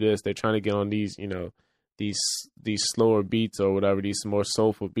trying to do this, they're trying to get on these, these slower beats or whatever, these more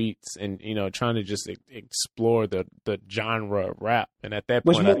soulful beats, and trying to just explore the genre of rap. And at that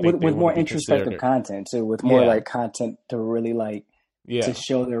point, I think with more introspective content too, with more like content to really like to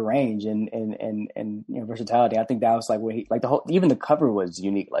show their range and versatility. I think that was like where he, like even the cover was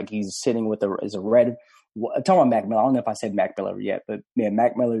unique. Like he's sitting with a red. I'm talking about Mac Miller. I don't know if I said Mac Miller yet, but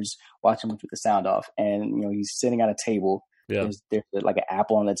Mac Miller's watching with the sound off, and he's sitting at a table. Yeah. There's like an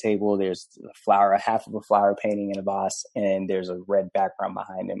apple on the table. There's a flower, half of a flower painting in a vase, and there's a red background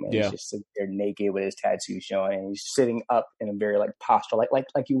behind him. And he's just sitting there naked with his tattoo showing, and he's sitting up in a very like posture, like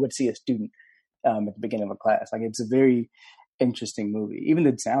you would see a student at the beginning of a class. Like it's a very interesting movie. Even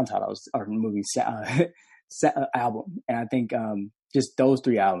the sound titles are movie album, and I think just those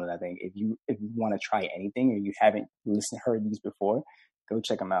three albums. I think if you want to try anything or you haven't heard these before, go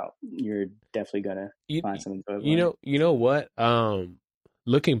check them out. You're definitely gonna find something good. You know what?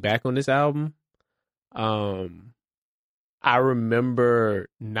 Looking back on this album, I remember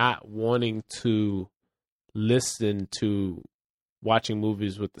not wanting to listen to watching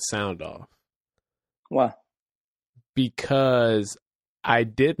movies with the sound off. Why? Because I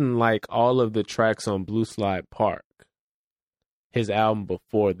didn't like all of the tracks on Blue Slide Park, his album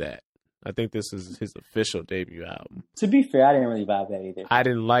before that. I think this is his official debut album. To be fair, I didn't really vibe that either. I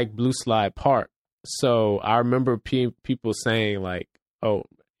didn't like Blue Slide Park. So I remember people saying like, oh,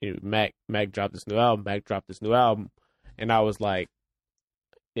 Mac dropped this new album, Mac dropped this new album. And I was like,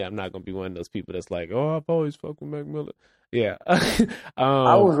 yeah, I'm not going to be one of those people that's like, oh, I've always fucked with Mac Miller. Yeah.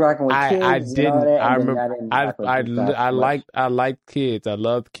 I was rocking with Kids. I didn't. And all that, I remember. I liked Kids. I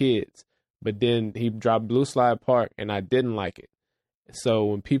loved Kids. But then he dropped Blue Slide Park, and I didn't like it. So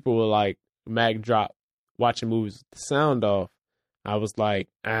when people were like, Mac dropped watching movies with the sound off, I was like,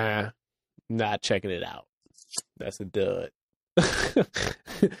 not checking it out. That's a dud.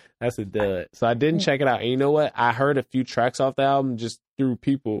 That's a dud. So I didn't check it out. And you know what? I heard a few tracks off the album just through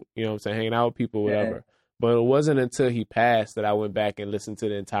people, hanging out with people, whatever. Yeah. But it wasn't until he passed that I went back and listened to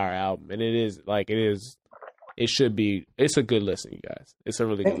the entire album. And it's a good listen, you guys. It's a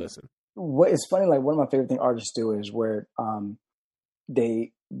really good listen. What is funny, like one of my favorite things artists do is where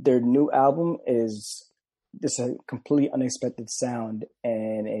their new album is just a completely unexpected sound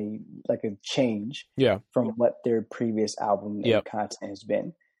and a change from what their previous album and content has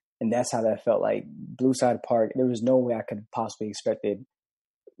been. And that's how that felt. Like Blue Side Park, there was no way I could have possibly expected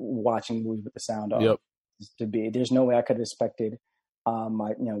watching movies with the sound off to be. There's no way I could have expected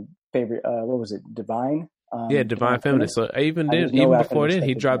my favorite what was it, Divine? Divine Feminine. So even before then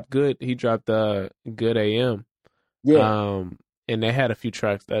he dropped Good AM. Yeah. And they had a few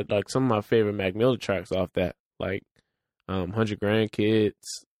tracks that like some of my favorite Mac Miller tracks off that, like 100 Grandkids,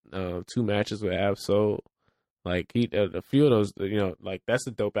 2 Matches with Absol. Like a few of those, like that's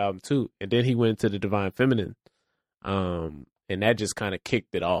a dope album too. And then he went to the Divine Feminine, and that just kind of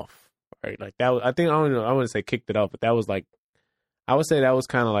kicked it off, right? Like that was, I wouldn't say kicked it off, but that was like, I would say that was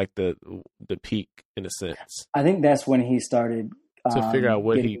kind of like the peak in a sense. I think that's when he started to figure out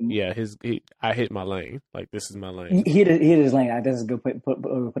what I hit my lane. Like, this is my lane. He hit his lane. That's a good point.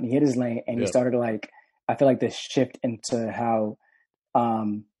 He hit his lane, and he started to, like, I feel like the shift into how,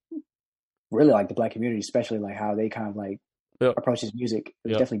 really, like, the Black community, especially, like, how they kind of, like, approach his music. It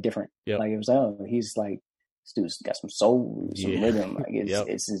was definitely different. Like, it was, he's like, this dude's got some soul, some rhythm. Like,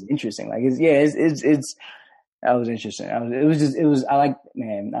 it's interesting. Like, it's that was interesting. I like,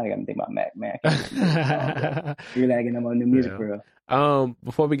 man, I gotta think about Mac, man. You're like getting on new music, bro.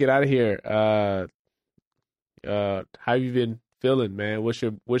 Before we get out of here, how have you been feeling, man?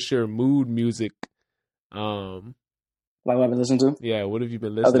 What's your mood music? Like what I've been listening to? Yeah, what have you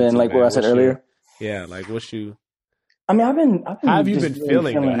been listening to? Other than, like, what I said earlier? Like, what's you... I mean, I've been how have you been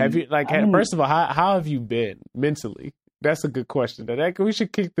really feeling? Have you, like, first of all, how have you been mentally? That's a good question. We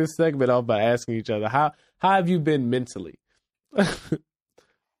should kick this segment off by asking each other, how have you been mentally?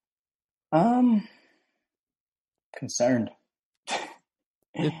 Concerned.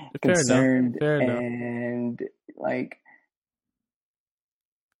 Concerned, fair enough. And, like,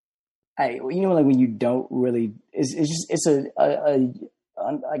 like, when you don't really, it's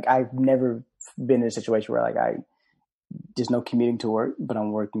like, I've never been in a situation where, like, there's no commuting to work, but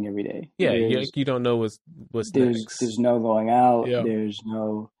I'm working every day. Yeah, you don't know what's next. There's no going out. Yeah. There's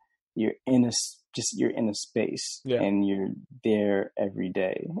no, you're in a space, and you're there every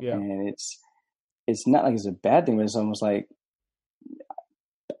day. Yeah. And it's not like it's a bad thing, but it's almost like,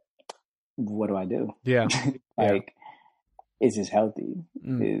 what do I do? Yeah. Like, is this healthy?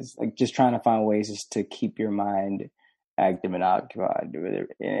 Is, like, just trying to find ways just to keep your mind active and occupied.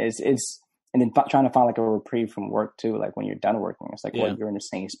 And then trying to find, like, a reprieve from work too. Like, when you're done working, it's like, well, you're in the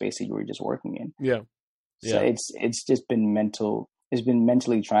same space that you were just working in. Yeah. So it's just been mental. It's been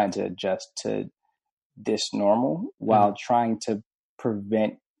mentally trying to adjust to this normal while trying to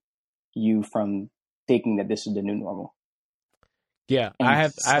prevent you from thinking that this is the new normal. Yeah, and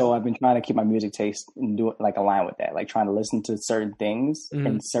I've been trying to keep my music taste and do it, like, align with that. Like, trying to listen to certain things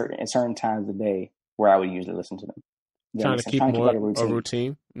in certain times of the day where I would usually listen to them. Trying to keep more like a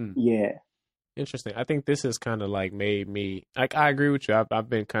routine. Yeah. Interesting. I think this has kind of, like, made me, like, I agree with you. I've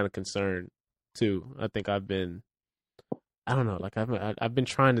been kind of concerned too. I think I've been, I don't know, like, I've been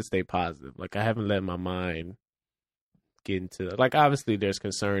trying to stay positive. Like, I haven't let my mind get into, like, obviously there's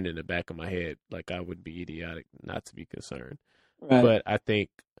concern in the back of my head. Like, I would be idiotic not to be concerned. Right. But I think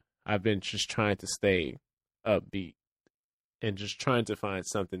I've been just trying to stay upbeat and just trying to find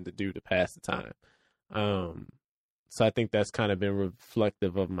something to do to pass the time. So I think that's kind of been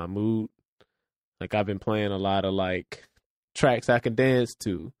reflective of my mood. Like, I've been playing a lot of, like, tracks I can dance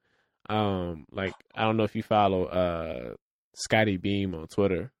to. Like, I don't know if you follow Scotty Beam on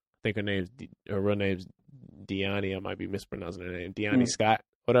Twitter. I think her real name's Deani. I might be mispronouncing her name. Deani Scott,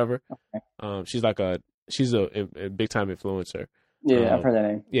 whatever. Okay. She's a big time influencer. Yeah, I've heard that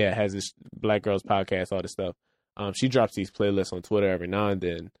name. Yeah, has this Black Girls podcast, all this stuff. She drops these playlists on Twitter every now and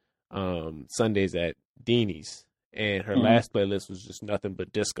then. Sundays at Deanie's. And her last playlist was just nothing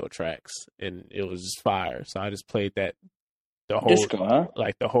but disco tracks, and it was just fire. So I just played that the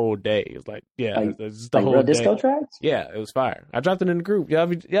whole day. It was like, it's the whole real day. Disco tracks. Yeah, it was fire. I dropped it in the group. Y'all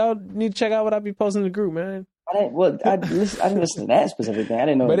need to check out what I be posting in the group, man. I didn't listen to that specific thing. I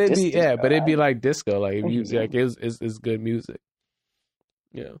didn't know. But it'd be like disco, like music. Like, it's good music.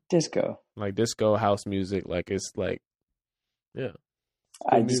 Yeah, disco, like disco house music. Like, it's like, yeah.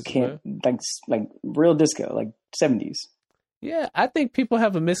 I just can't, like real disco, like 70s. Yeah, I think people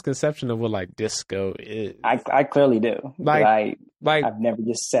have a misconception of what, like, disco is. I clearly do. Like I've never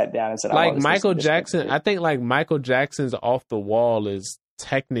just sat down and said, like, Michael Jackson. I think, like, Michael Jackson's "Off the Wall" is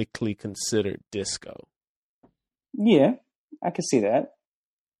technically considered disco. Yeah, I can see that.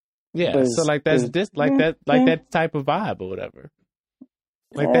 Yeah, so, like, that's that type of vibe or whatever.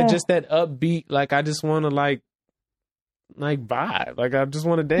 Like, that upbeat. Like, I just want to like vibe. Like, I just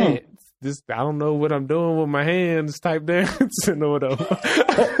want to dance. I don't know what I'm doing with my hands type dancing or whatever.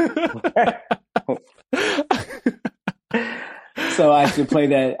 So I should play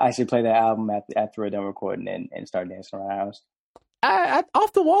that album after we're done recording and start dancing around the house.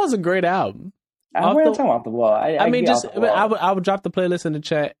 Off the Wall is a great album. We're not talking Off the Wall. I would drop the playlist in the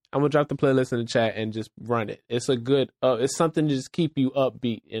chat. I'm gonna drop the playlist in the chat and just run it. It's a good. It's something to just keep you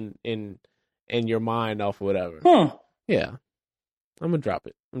upbeat in your mind off of whatever. Yeah, I'm gonna drop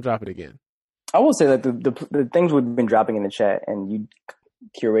it. Drop it again. I will say that the things we've been dropping in the chat and you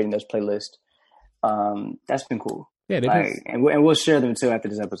curating those playlists, that's been cool. Yeah, and we'll share them too after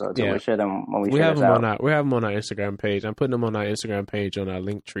this episode. So we'll share them when we share this out. We have them on our Instagram page. I'm putting them on our Instagram page on our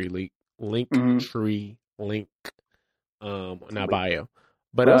Linktree link on our bio.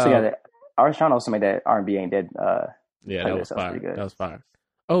 But we also got it. Our Sean also made that R&B Ain't Dead Yeah, that was fire. That was fire.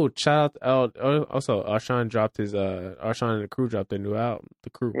 Oh, shout out! Also, Arshawn dropped his Arshawn and the Crew dropped their new album, The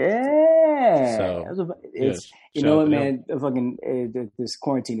Crew. Yeah, so it's you know what, man. This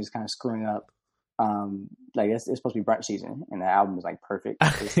quarantine is kind of screwing up. Like it's supposed to be brunch season, and the album is like perfect.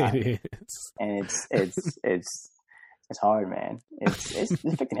 It is, and it's hard, man. It's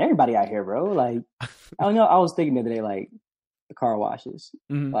affecting everybody out here, bro. Like I don't know. I was thinking the other day, like the car washes,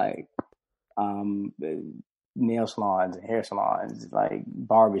 like nail salons and hair salons, like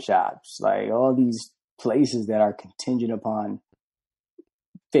barbershops, like all these places that are contingent upon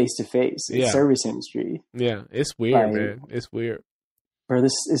face-to-face service industry. Yeah, it's weird, like, man. It's weird. Bro,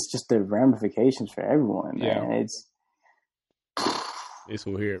 this is just the ramifications for everyone, man. It's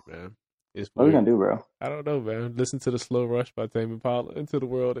weird, man. It's weird. What are we gonna do, bro? I don't know, man. Listen to the Slow Rush by Tame Impala until the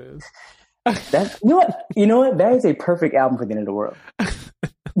world ends. That you know what? That is a perfect album for the end of the world.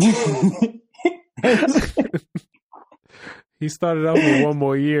 He started off with One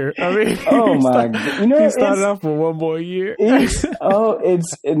More Year. I mean, oh my God! He started off with One More Year. And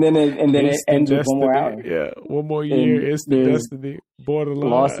then it ends with One More Hour. Yeah, One More Year. It's the Destiny. Borderline.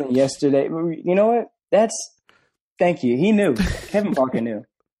 Lost in Yesterday. You know what? Thank you. He knew. Kevin Parker knew.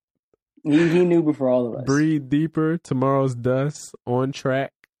 He knew before all of us. Breathe Deeper. Tomorrow's Dust. On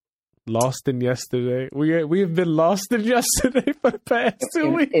Track. Lost in Yesterday. We have been lost in yesterday for the past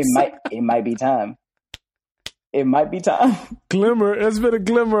 2 weeks. It might be time. It might be time. Glimmer. There's been a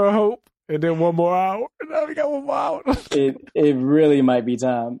glimmer of hope. And then One More Hour. Now we got one more hour. It really might be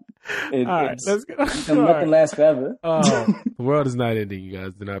time. All right, let's go. Nothing lasts forever. The world is not ending, you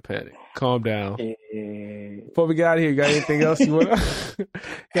guys. Do not panic. Calm down. Before we get out of here, you got anything else you want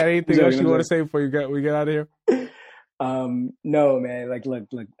to say before we get out of here? No, man. Like, look,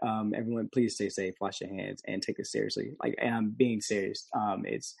 everyone, please stay safe, wash your hands, and take this seriously. Like, and I'm being serious.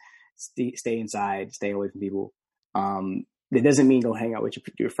 It's stay inside, stay away from people. That doesn't mean go hang out with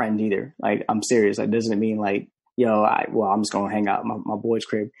your friends either. Like, I'm serious. That doesn't mean like, I'm just gonna hang out at my boy's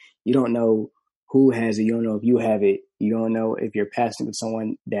crib. You don't know who has it. You don't know if you have it. You don't know if you're passing with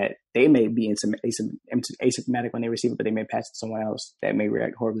someone that they may be asymptomatic when they receive it, but they may pass it to someone else that may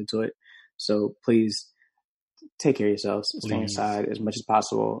react horribly to it. So please take care of yourselves. Stay inside as much as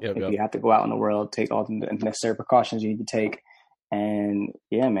possible. If you have to go out in the world, take all the necessary precautions you need to take. And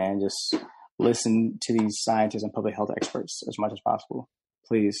yeah, man, just listen to these scientists and public health experts as much as possible.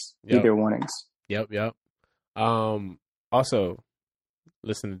 Please heed their warnings. Yep. Also,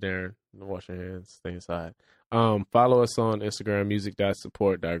 listen to Darren. Wash your hands. Stay inside. Follow us on Instagram,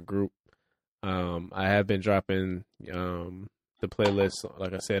 music.support.group. I have been dropping the playlist,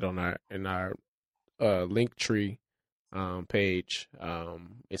 like I said, in our link tree page.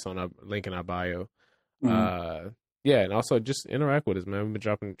 It's on our link in our bio. And also just interact with us, man. We've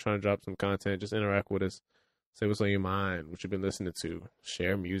been trying to drop some content. Just interact with us. Say what's on your mind, what you've been listening to.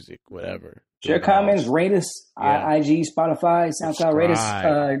 Share music, whatever. Share comments, rate us, IG, Spotify, SoundCloud, rate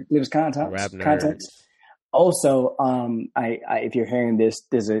us, leave us content. Also, if you're hearing this,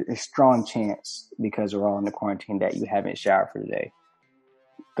 there's a strong chance, because we're all in the quarantine, that you haven't showered for today.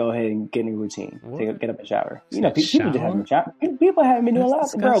 Go ahead and get in a routine. Get up and shower. You know, people just haven't been showering. People haven't been doing a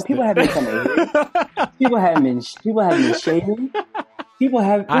lot. Bro, people haven't been coming here. People haven't been shaving.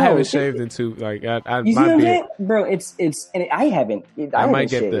 I haven't shaved in two. Like I you see what I'm saying? Bro, it's and I haven't. I might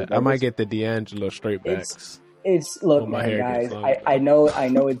get the D'Angelo straight backs. Look, man, guys. I know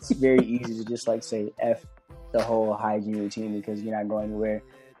it's very easy to just like say F the whole hygiene routine because you're not going anywhere.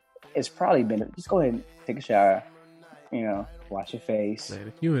 It's probably been just go ahead and take a shower. Wash your face. Man,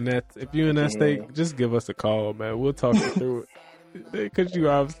 if you in that state, just give us a call, man. We'll talk you through it. Because you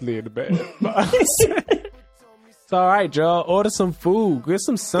obviously in the bad. It's all right, y'all. Order some food. Get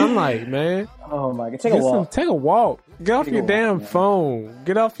some sunlight, man. Oh my God, take a walk. Get off your damn phone.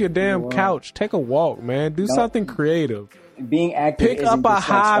 Get off your damn couch. Take a walk, man. Do something creative. Being active. Pick up a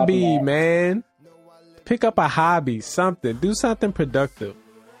hobby, man. Pick up a hobby. Something. Do something productive.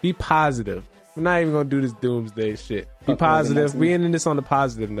 Be positive. We're not even gonna do this doomsday shit. Be positive. We ending this on a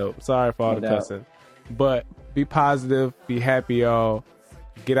positive note. Sorry for all the cussing, but be positive. Be happy, y'all.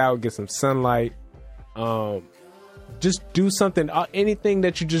 Get out, get some sunlight. Just do something. Anything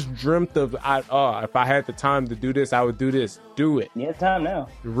that you just dreamt of. If I had the time to do this, I would do this. Do it. You have time now.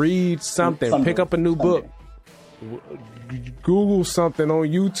 Read something. Pick up a new book. Google something on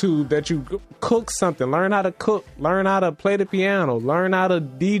YouTube that you cook something. Learn how to cook. Learn how to play the piano. Learn how to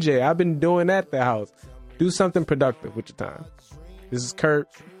DJ. I've been doing that at the house. Do something productive with your time. This is Curt.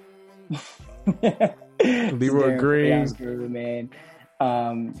 Leroy Green. Man.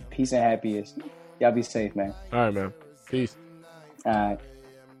 Peace and happiness. Y'all be safe, man. All right, man. Peace. All right.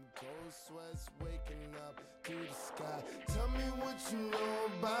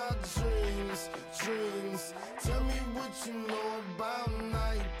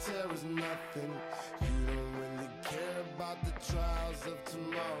 nothing. You don't really care about the trials of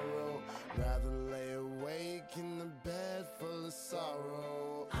tomorrow. Rather lay awake in the bed full of sorrow.